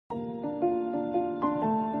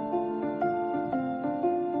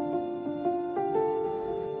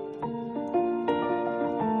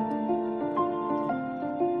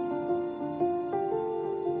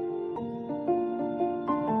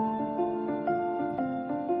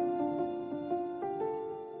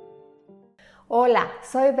Hola,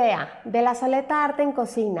 soy Bea, de la Soleta Arte en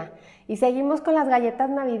Cocina, y seguimos con las galletas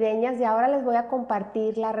navideñas y ahora les voy a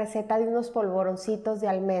compartir la receta de unos polvoroncitos de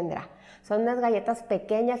almendra. Son unas galletas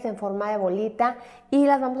pequeñas en forma de bolita y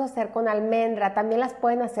las vamos a hacer con almendra. También las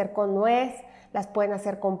pueden hacer con nuez, las pueden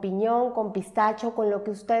hacer con piñón, con pistacho, con lo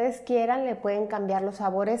que ustedes quieran, le pueden cambiar los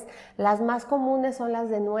sabores. Las más comunes son las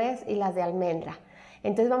de nuez y las de almendra.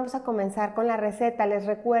 Entonces vamos a comenzar con la receta. Les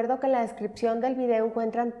recuerdo que en la descripción del video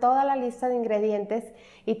encuentran toda la lista de ingredientes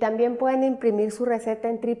y también pueden imprimir su receta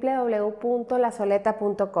en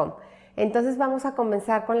www.lasoleta.com. Entonces vamos a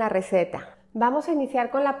comenzar con la receta. Vamos a iniciar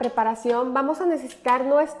con la preparación. Vamos a necesitar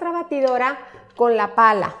nuestra batidora con la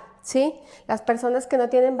pala, ¿sí? Las personas que no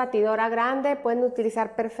tienen batidora grande pueden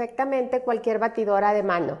utilizar perfectamente cualquier batidora de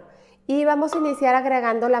mano. Y vamos a iniciar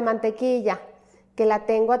agregando la mantequilla, que la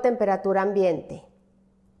tengo a temperatura ambiente.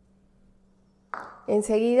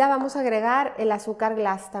 Enseguida vamos a agregar el azúcar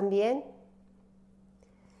glass también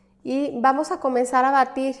y vamos a comenzar a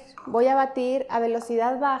batir. Voy a batir a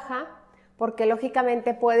velocidad baja porque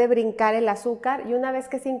lógicamente puede brincar el azúcar y una vez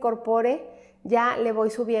que se incorpore ya le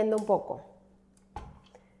voy subiendo un poco.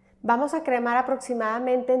 Vamos a cremar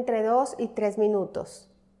aproximadamente entre 2 y 3 minutos.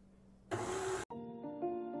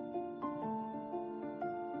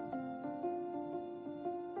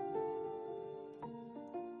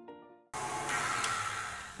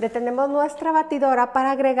 Detenemos nuestra batidora para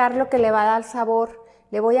agregar lo que le va a dar sabor.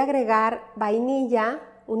 Le voy a agregar vainilla,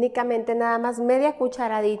 únicamente nada más media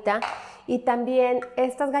cucharadita, y también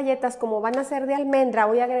estas galletas, como van a ser de almendra,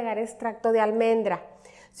 voy a agregar extracto de almendra.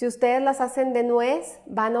 Si ustedes las hacen de nuez,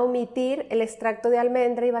 van a omitir el extracto de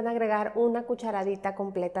almendra y van a agregar una cucharadita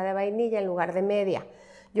completa de vainilla en lugar de media.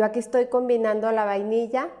 Yo aquí estoy combinando la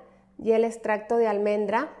vainilla y el extracto de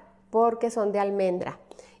almendra porque son de almendra.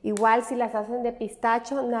 Igual si las hacen de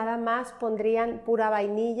pistacho, nada más pondrían pura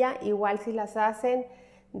vainilla. Igual si las hacen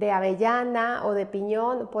de avellana o de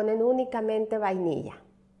piñón, ponen únicamente vainilla.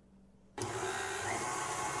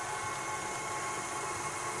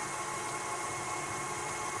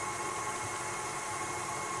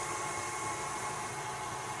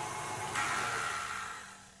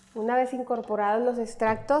 Una vez incorporados los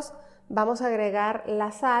extractos, vamos a agregar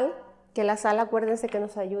la sal, que la sal, acuérdense que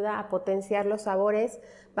nos ayuda a potenciar los sabores.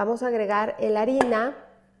 Vamos a agregar la harina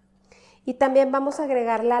y también vamos a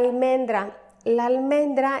agregar la almendra. La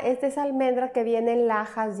almendra es de esa almendra que viene en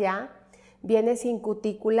lajas ya, viene sin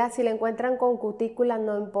cutícula. Si la encuentran con cutícula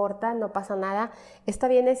no importa, no pasa nada. Esta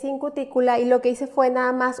viene sin cutícula y lo que hice fue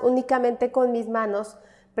nada más únicamente con mis manos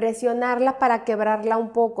presionarla para quebrarla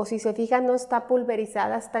un poco. Si se fijan, no está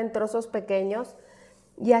pulverizada, está en trozos pequeños.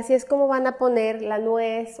 Y así es como van a poner la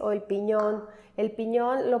nuez o el piñón. El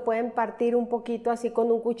piñón lo pueden partir un poquito así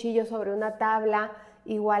con un cuchillo sobre una tabla,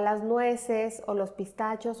 igual las nueces o los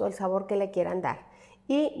pistachos o el sabor que le quieran dar.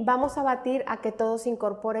 Y vamos a batir a que todos se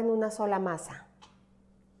incorporen en una sola masa.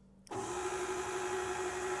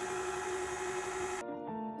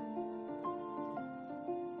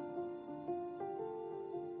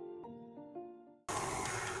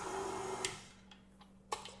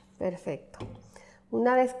 Perfecto.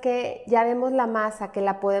 Una vez que ya vemos la masa, que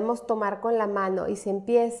la podemos tomar con la mano y se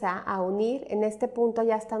empieza a unir, en este punto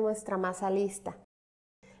ya está nuestra masa lista.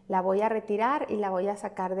 La voy a retirar y la voy a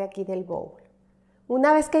sacar de aquí del bowl.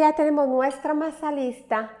 Una vez que ya tenemos nuestra masa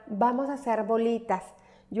lista, vamos a hacer bolitas.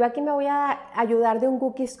 Yo aquí me voy a ayudar de un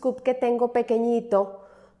cookie scoop que tengo pequeñito,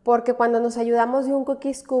 porque cuando nos ayudamos de un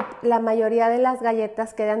cookie scoop, la mayoría de las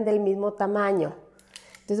galletas quedan del mismo tamaño.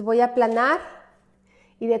 Entonces voy a aplanar.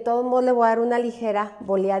 Y de todos modos le voy a dar una ligera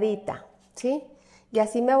boleadita, ¿sí? Y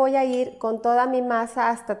así me voy a ir con toda mi masa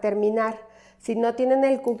hasta terminar. Si no tienen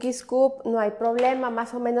el cookie scoop, no hay problema,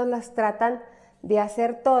 más o menos las tratan de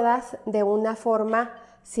hacer todas de una forma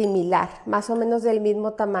similar, más o menos del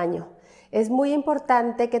mismo tamaño. Es muy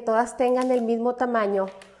importante que todas tengan el mismo tamaño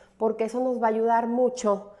porque eso nos va a ayudar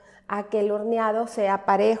mucho a que el horneado sea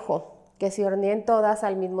parejo, que se horneen todas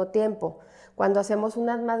al mismo tiempo. Cuando hacemos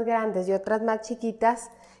unas más grandes y otras más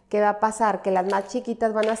chiquitas, ¿qué va a pasar? Que las más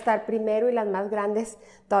chiquitas van a estar primero y las más grandes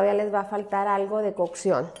todavía les va a faltar algo de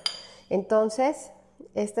cocción. Entonces,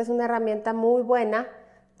 esta es una herramienta muy buena,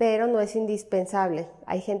 pero no es indispensable.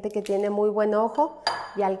 Hay gente que tiene muy buen ojo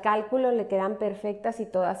y al cálculo le quedan perfectas y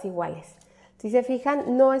todas iguales. Si se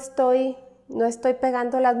fijan, no estoy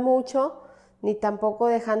pegándolas mucho, ni tampoco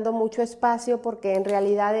dejando mucho espacio porque en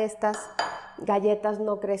realidad estas galletas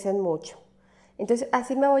no crecen mucho. Entonces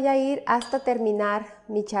así me voy a ir hasta terminar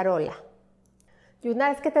mi charola. Y una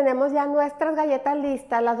vez que tenemos ya nuestras galletas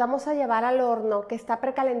listas, las vamos a llevar al horno que está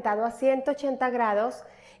precalentado a 180 grados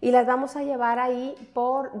y las vamos a llevar ahí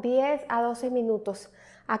por 10 a 12 minutos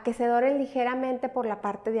a que se doren ligeramente por la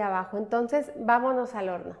parte de abajo. Entonces vámonos al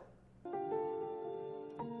horno.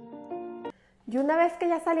 Y una vez que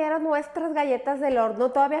ya salieron nuestras galletas del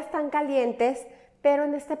horno, todavía están calientes, pero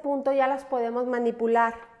en este punto ya las podemos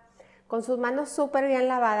manipular. Con sus manos súper bien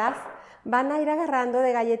lavadas, van a ir agarrando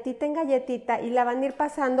de galletita en galletita y la van a ir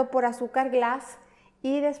pasando por azúcar glass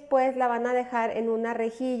y después la van a dejar en una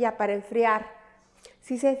rejilla para enfriar.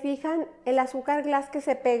 Si se fijan, el azúcar glass que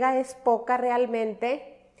se pega es poca realmente.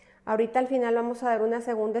 Ahorita al final vamos a dar una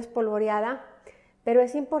segunda espolvoreada, pero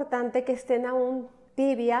es importante que estén aún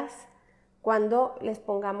tibias cuando les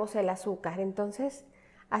pongamos el azúcar. Entonces,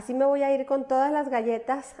 así me voy a ir con todas las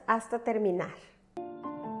galletas hasta terminar.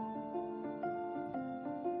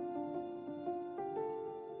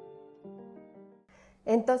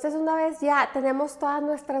 Entonces, una vez ya tenemos todas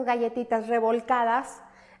nuestras galletitas revolcadas,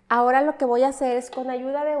 ahora lo que voy a hacer es, con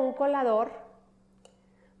ayuda de un colador,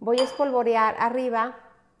 voy a espolvorear arriba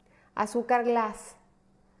azúcar glass,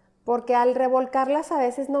 porque al revolcarlas a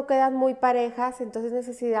veces no quedan muy parejas, entonces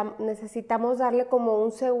necesitamos darle como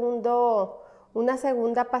una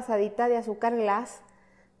segunda pasadita de azúcar glass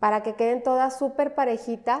para que queden todas súper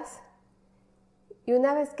parejitas. Y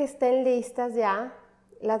una vez que estén listas ya,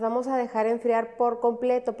 las vamos a dejar enfriar por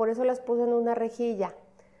completo, por eso las puse en una rejilla,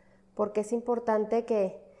 porque es importante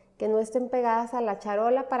que no estén pegadas a la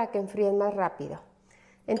charola para que enfríen más rápido.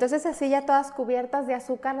 Entonces así ya todas cubiertas de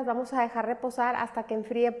azúcar las vamos a dejar reposar hasta que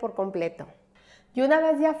enfríe por completo. Y una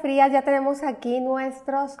vez ya frías, ya tenemos aquí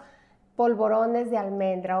nuestros polvorones de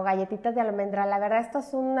almendra o galletitas de almendra. La verdad, esto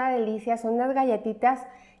es una delicia, son unas galletitas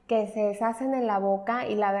que se deshacen en la boca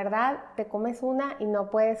y la verdad te comes una y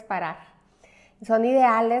no puedes parar. Son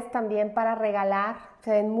ideales también para regalar,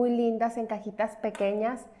 se ven muy lindas en cajitas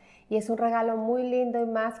pequeñas y es un regalo muy lindo, y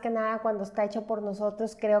más que nada cuando está hecho por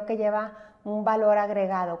nosotros, creo que lleva un valor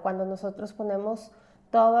agregado. Cuando nosotros ponemos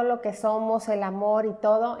todo lo que somos, el amor y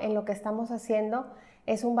todo en lo que estamos haciendo,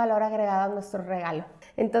 es un valor agregado a nuestro regalo.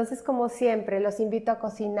 Entonces, como siempre, los invito a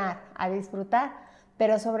cocinar, a disfrutar,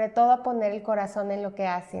 pero sobre todo a poner el corazón en lo que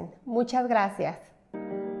hacen. Muchas gracias.